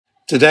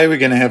Today we're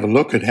going to have a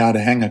look at how to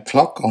hang a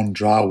clock on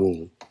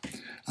drywall.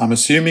 I'm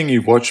assuming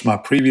you've watched my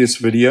previous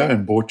video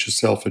and bought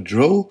yourself a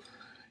drill.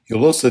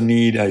 You'll also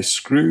need a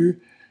screw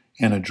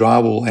and a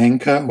drywall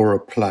anchor or a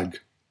plug.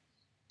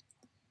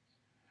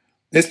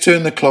 Let's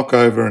turn the clock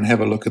over and have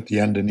a look at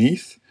the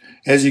underneath.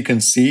 As you can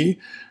see,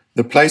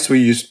 the place where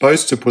you're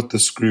supposed to put the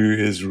screw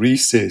is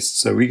recessed,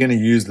 so we're going to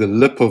use the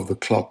lip of the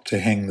clock to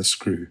hang the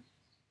screw.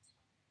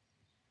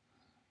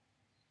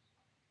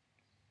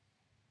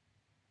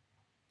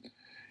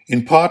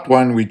 In part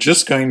one, we're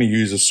just going to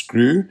use a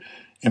screw,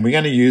 and we're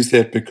going to use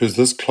that because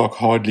this clock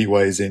hardly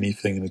weighs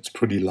anything and it's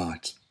pretty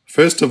light.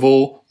 First of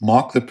all,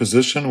 mark the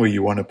position where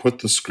you want to put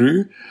the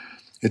screw.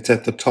 It's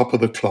at the top of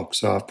the clock,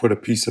 so I've put a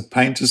piece of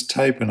painter's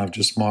tape and I've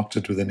just marked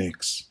it with an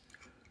X.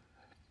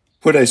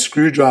 Put a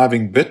screw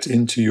driving bit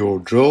into your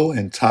drill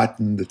and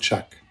tighten the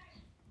chuck.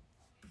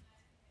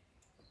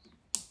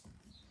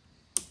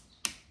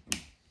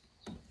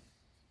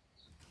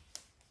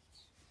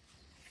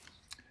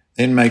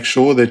 Then make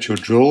sure that your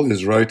drill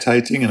is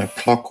rotating in a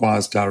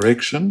clockwise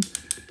direction.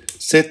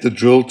 Set the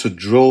drill to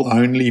drill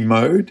only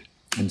mode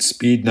and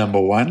speed number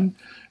 1.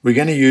 We're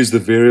going to use the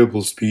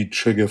variable speed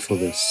trigger for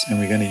this, and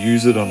we're going to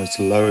use it on its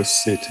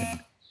lowest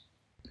setting.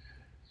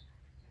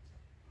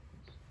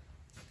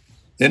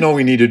 Then all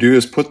we need to do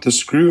is put the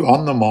screw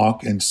on the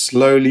mark and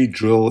slowly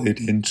drill it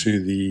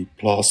into the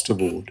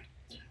plasterboard.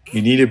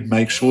 You need to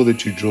make sure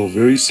that you drill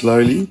very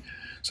slowly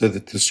so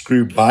that the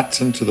screw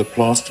bites into the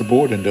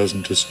plasterboard and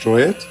doesn't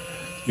destroy it.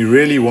 You're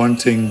really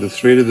wanting the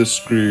thread of the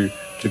screw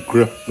to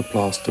grip the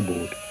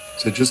plasterboard,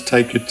 so just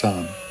take your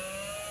time.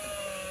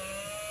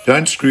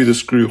 Don't screw the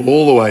screw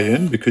all the way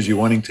in because you're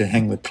wanting to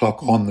hang the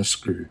clock on the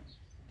screw.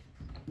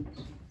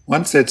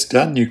 Once that's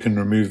done, you can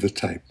remove the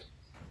tape.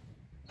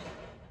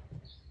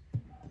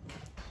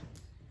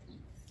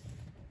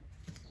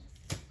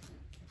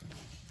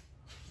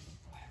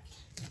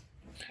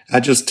 I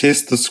just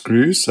test the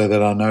screws so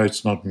that I know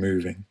it's not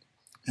moving.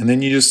 And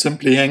then you just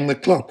simply hang the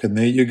clock, and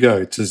there you go.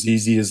 It's as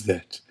easy as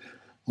that.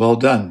 Well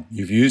done.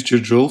 You've used your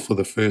drill for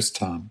the first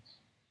time.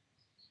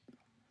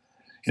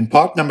 In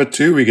part number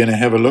 2, we're going to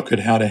have a look at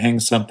how to hang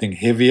something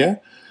heavier.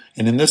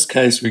 And in this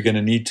case, we're going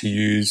to need to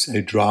use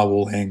a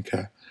drywall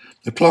anchor.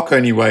 The clock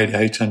only weighed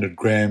 800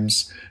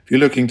 grams. If you're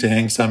looking to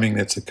hang something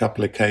that's a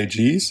couple of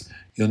kgs,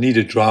 you'll need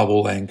a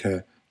drywall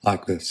anchor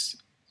like this.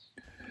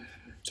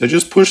 So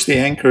just push the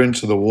anchor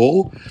into the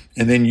wall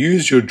and then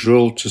use your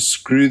drill to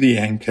screw the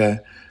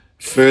anchor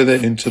further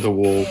into the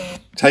wall.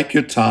 Take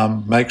your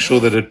time, make sure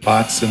that it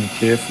bites in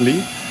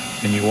carefully,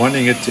 and you're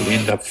wanting it to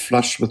end up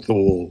flush with the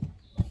wall.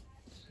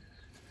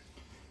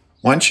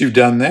 Once you've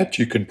done that,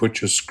 you can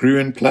put your screw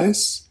in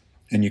place,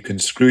 and you can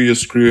screw your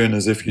screw in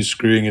as if you're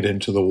screwing it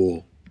into the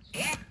wall.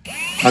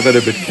 I got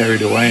a bit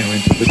carried away and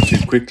went a bit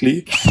too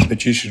quickly,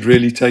 but you should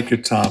really take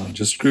your time and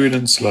just screw it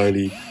in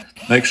slowly.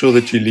 Make sure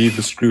that you leave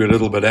the screw a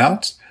little bit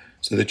out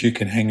so that you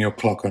can hang your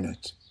clock on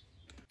it.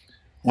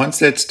 Once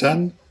that's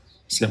done,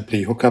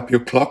 simply hook up your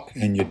clock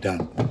and you're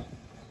done.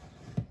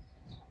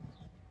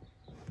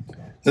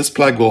 This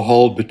plug will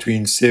hold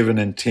between 7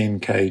 and 10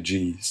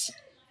 kgs.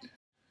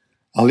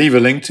 I'll leave a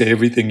link to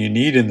everything you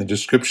need in the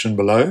description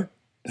below.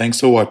 Thanks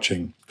for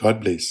watching.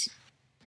 God bless.